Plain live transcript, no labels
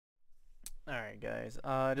Alright guys,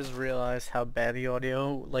 I just realized how bad the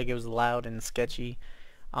audio, like it was loud and sketchy.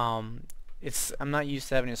 Um, I'm not used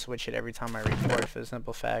to having to switch it every time I record for the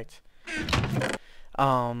simple fact.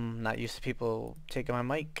 Not used to people taking my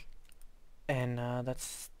mic. And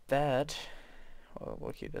that's that. Well,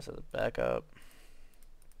 we'll keep this as a backup.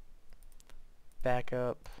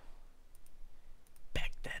 Backup.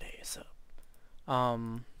 Back that ass up.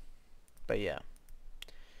 But yeah.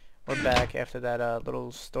 We're back after that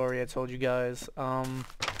little story I told you guys.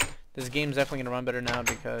 This game's definitely gonna run better now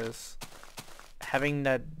because having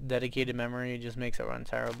that dedicated memory just makes it run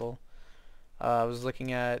terrible. I was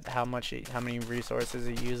looking at how many resources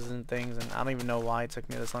it uses and things, and I don't even know why it took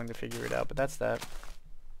me this long to figure it out. But that's that.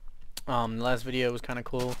 The last video was kind of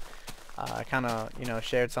cool. I kind of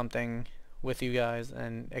shared something with you guys,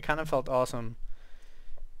 and it kind of felt awesome.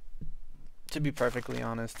 To be perfectly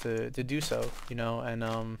honest, to do so, and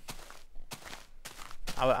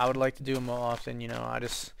I would like to do it more often, I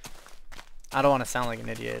don't want to sound like an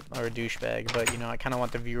idiot or a douchebag, but I kind of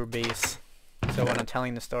want the viewer base, so when I'm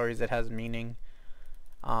telling the stories it has meaning.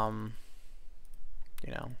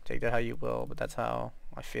 Take that how you will, but that's how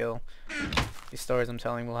I feel. These stories I'm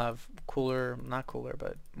telling will have not cooler,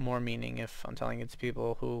 but more meaning if I'm telling it to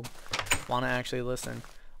people who want to actually listen.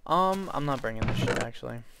 I'm not bringing this shit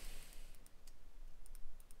actually.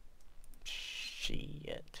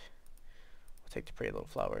 Shit. We'll take the pretty little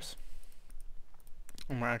flowers.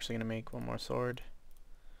 And we're actually going to make one more sword.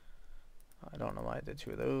 I don't know why I did two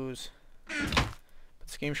of those. But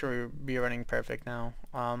this game should be running perfect now.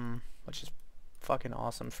 Which is fucking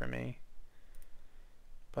awesome for me.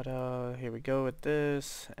 But here we go with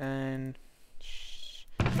this. And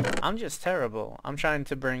I'm just terrible. I'm trying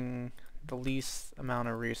to bring the least amount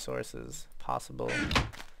of resources possible.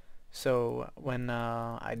 So when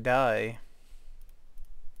I die,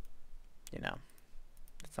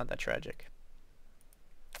 it's not that tragic.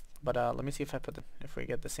 But let me see if we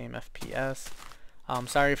get the same FPS.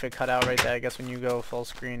 Sorry if it cut out right there. I guess when you go full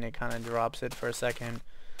screen it kind of drops it for a second.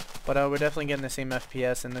 But we're definitely getting the same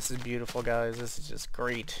FPS, and this is beautiful, guys. This is just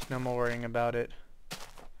great. No more worrying about it.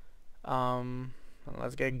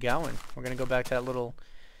 Let's get going. We're gonna go back to that little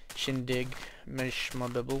shindig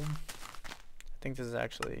mishmabibble. I think this is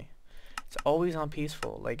actually, it's always on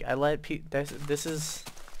peaceful. Like I let this is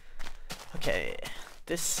okay.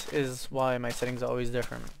 This is why my settings are always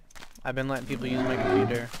different. I've been letting people use my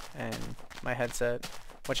computer and my headset,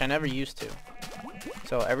 which I never used to.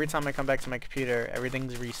 So every time I come back to my computer,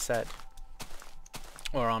 everything's reset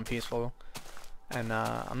or on peaceful, and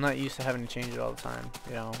I'm not used to having to change it all the time.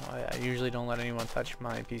 I usually don't let anyone touch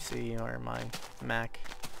my PC or my Mac,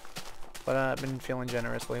 but I've been feeling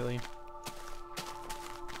generous lately.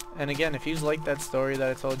 And again, if you like that story that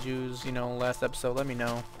I told you, last episode, let me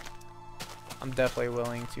know. I'm definitely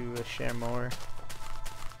willing to share more.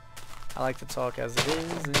 I like to talk as it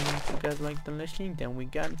is, and if you guys like the listening, then we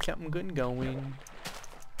got something good going.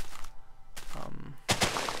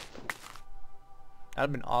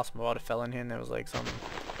 That'd been awesome if I would've fell in here and there was like some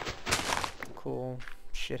cool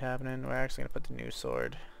shit happening. We're actually gonna put the new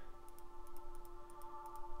sword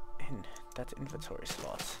in that inventory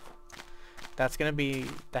slot. That's gonna be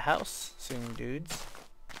the house soon, dudes.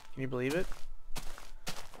 Can you believe it?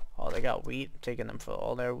 Oh, they got wheat. I'm taking them for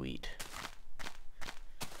all their wheat.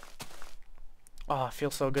 Oh, it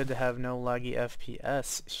feels so good to have no laggy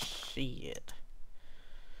FPS. Shit.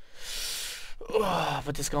 Oh,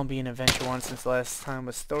 but this is gonna be an adventure one since last time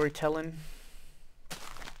was storytelling.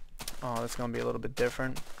 Oh, this is gonna be a little bit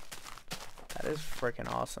different. That is freaking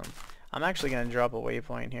awesome. I'm actually gonna drop a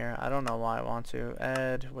waypoint here. I don't know why I want to.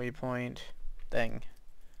 Add waypoint thing.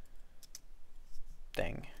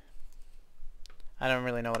 I don't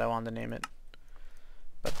really know what I wanted to name it.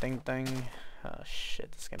 But thing. Oh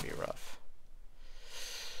shit, this is gonna be rough.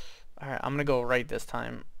 Alright, I'm gonna go right this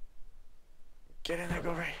time. Get in there,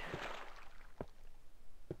 go right.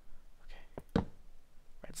 Okay.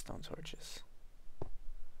 Redstone torches.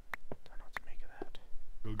 Don't know what to make of that.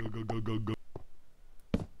 Go.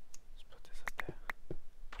 Let's put this up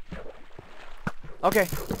there. Okay,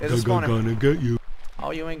 there's a spawner. Gonna get you. Oh,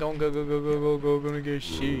 you ain't gonna go, gonna get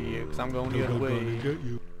shit, cause I'm going the other way. Gonna get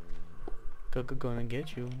you. Gonna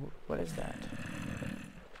get you. What is that?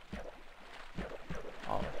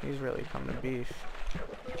 Oh, he's really coming to beef.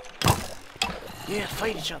 Yeah,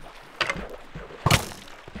 fight each other.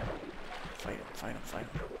 Fight him.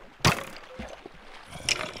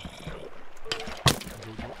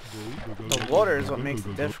 The water is what makes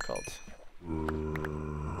it difficult.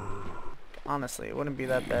 Honestly, it wouldn't be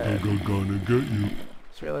that bad. Gonna get you.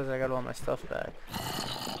 Just realized I got all my stuff back.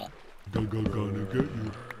 Gonna get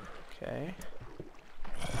you. Okay.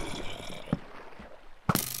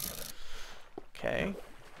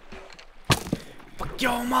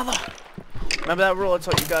 Yo, mother! Remember that rule I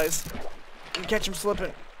taught you guys? You catch him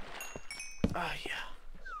slipping. Oh, yeah.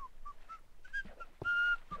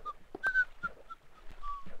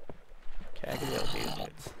 Okay, I can deal with these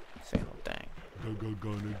dudes. Same old thing.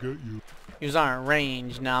 Gonna get you. Yous aren't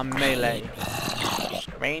ranged, now melee.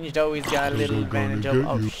 Ranged always got a little advantage of.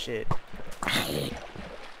 Oh, shit.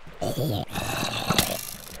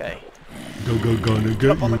 Okay. Gonna Get get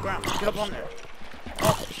up on the you. ground. Get up on there.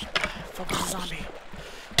 Oh, focus the zombie.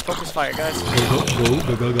 Focus fire, guys. What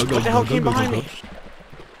the hell came behind me?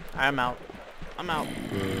 I'm out. I'm out.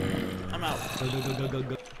 I'm out.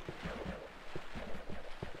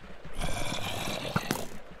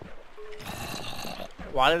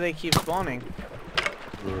 Why do they keep spawning?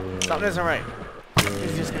 Something isn't right.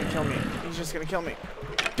 He's just gonna kill me. He's just gonna kill me.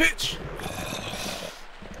 Bitch!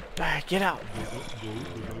 Alright, get out.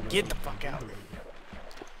 Get the fuck out.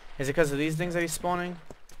 Is it because of these things that he's spawning?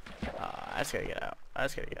 I just gotta get out. I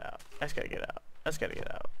just gotta get out. I just gotta get out. I just gotta get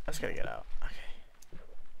out. I just gotta get out. Okay.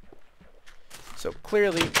 So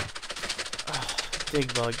clearly,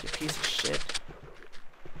 dig bug, you piece of shit.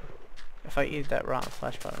 If I eat that rotten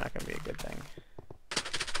flesh, probably not gonna be a good thing.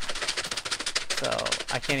 So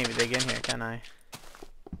I can't even dig in here, can I?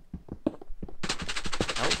 Nope.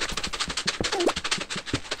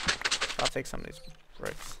 I'll take some of these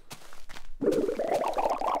bricks.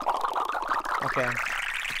 Okay.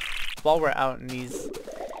 While we're out in these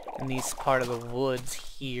part of the woods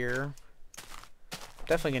here,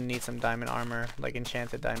 definitely gonna need some diamond armor, like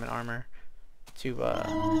enchanted diamond armor, to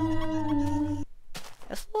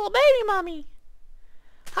That's little baby mommy.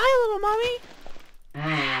 Hi, little mommy.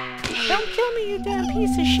 Don't kill me, you damn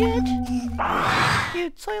piece of shit. You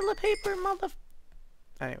toilet paper mother.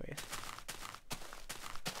 Anyways.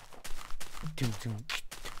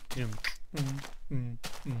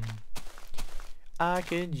 I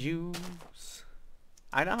could use...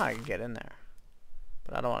 I know how I can get in there,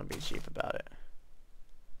 but I don't want to be cheap about it.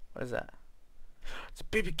 What is that? It's a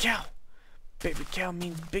baby cow. Baby cow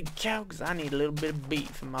means big cow because I need a little bit of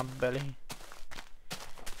beef in my belly.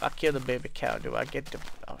 If I kill the baby cow, do I get the...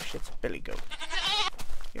 Oh shit, it's a billy goat.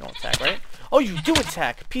 You don't attack, right? Oh, you do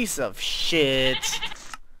attack, piece of shit.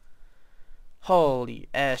 Holy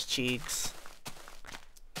ass cheeks.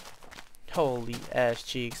 Holy ass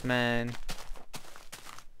cheeks, man.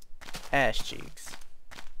 Ass cheeks.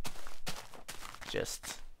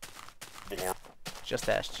 Just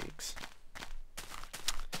ass cheeks.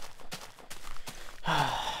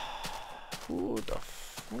 Who the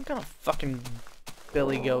what kind of fucking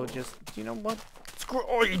billy goat just, you know what? Screw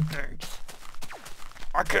all you things.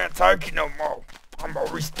 I can't take you no more. I'm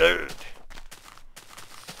already dead.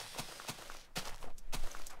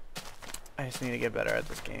 I just need to get better at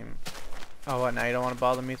this game. Oh, what, now you don't want to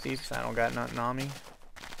bother me, thief, because I don't got nothing on me?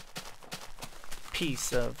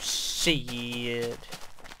 Piece of shit.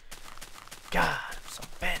 God, I'm so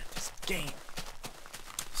bad at this game.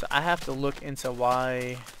 So I have to look into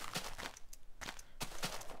why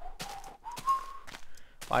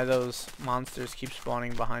those monsters keep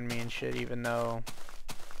spawning behind me and shit, even though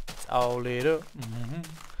it's all lit up.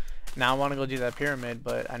 Now I want to go do that pyramid,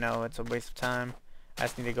 but I know it's a waste of time. I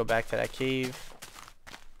just need to go back to that cave.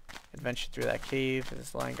 Adventure through that cave. Is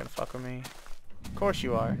this lion gonna fuck with me? Of course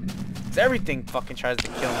you are. 'Cause everything fucking tries to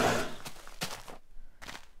kill me.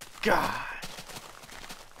 God.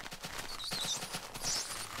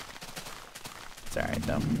 It's alright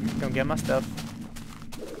though. I'm gonna get my stuff.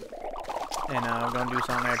 And I'm gonna do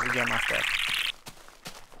something after we get my stuff.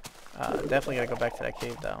 Definitely gotta go back to that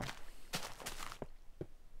cave though.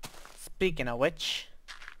 Speaking of which,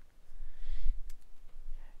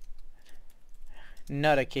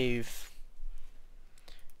 not a cave.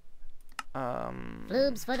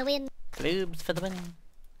 Floobs for the win. Floobs for the win.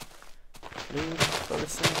 Floobs for the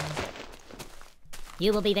sin.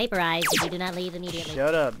 You will be vaporized if you do not leave immediately.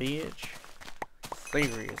 Shut up, bitch.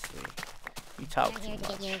 Seriously. You talk I'm too here to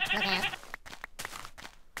much. get you. Look out.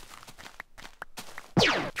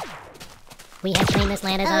 We have claimed this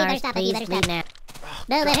land as ours. Please leave now.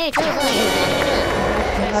 No, that hurts.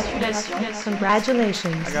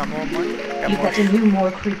 Congratulations. I got more money. I You got more, got a new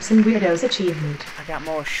More Creeps and Weirdos achievement. I got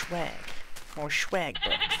more swag. More swag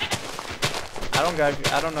bucks.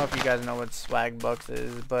 I don't know if you guys know what swag bucks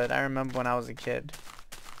is, but I remember when I was a kid.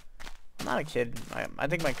 I'm not a kid. I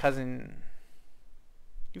think my cousin...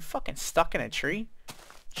 You fucking stuck in a tree?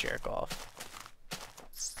 Jerk off.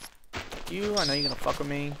 I know you're gonna fuck with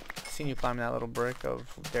me. Seen you climbing that little brick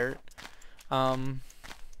of dirt.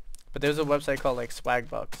 But there's a website called like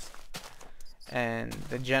Swagbucks, and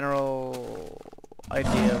the general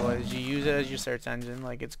idea was you use it as your search engine,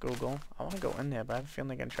 like it's Google. I want to go in there, but I have a feeling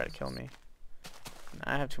they're gonna try to kill me.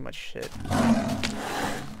 I have too much shit.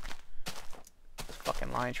 This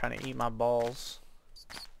fucking lion trying to eat my balls.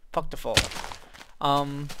 Fuck the fall.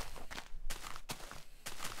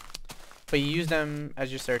 But you use them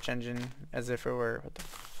as your search engine as if it were, what the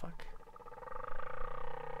fuck?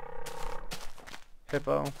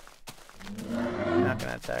 Hippo. You're not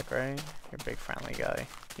gonna attack, right? You're a big friendly guy.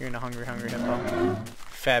 You're in a hungry hippo.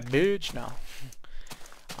 Fat bitch, no.